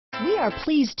We are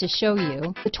pleased to show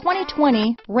you the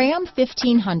 2020 Ram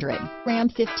 1500. Ram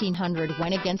 1500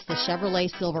 went against the Chevrolet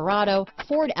Silverado,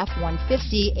 Ford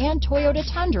F-150, and Toyota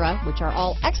Tundra, which are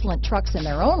all excellent trucks in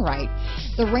their own right.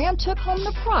 The Ram took home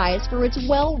the prize for its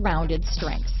well-rounded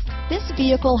strengths. This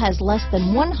vehicle has less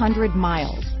than 100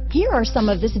 miles. Here are some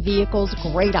of this vehicle's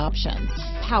great options: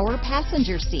 power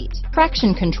passenger seat,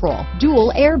 traction control,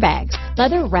 dual airbags,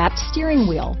 leather-wrapped steering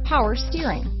wheel, power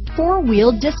steering,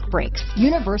 four-wheel disc brakes,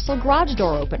 universal garage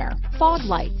door opener, fog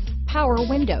lights, power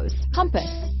windows, compass,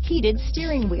 heated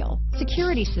steering wheel,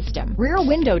 security system, rear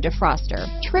window defroster,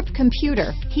 trip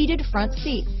computer, heated front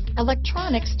seats,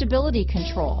 electronic stability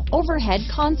control, overhead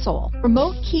console,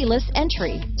 remote keyless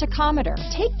entry, tachometer.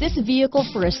 Take this vehicle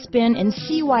for a spin and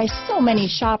see why so many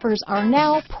shoppers are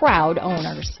now proud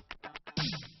owners.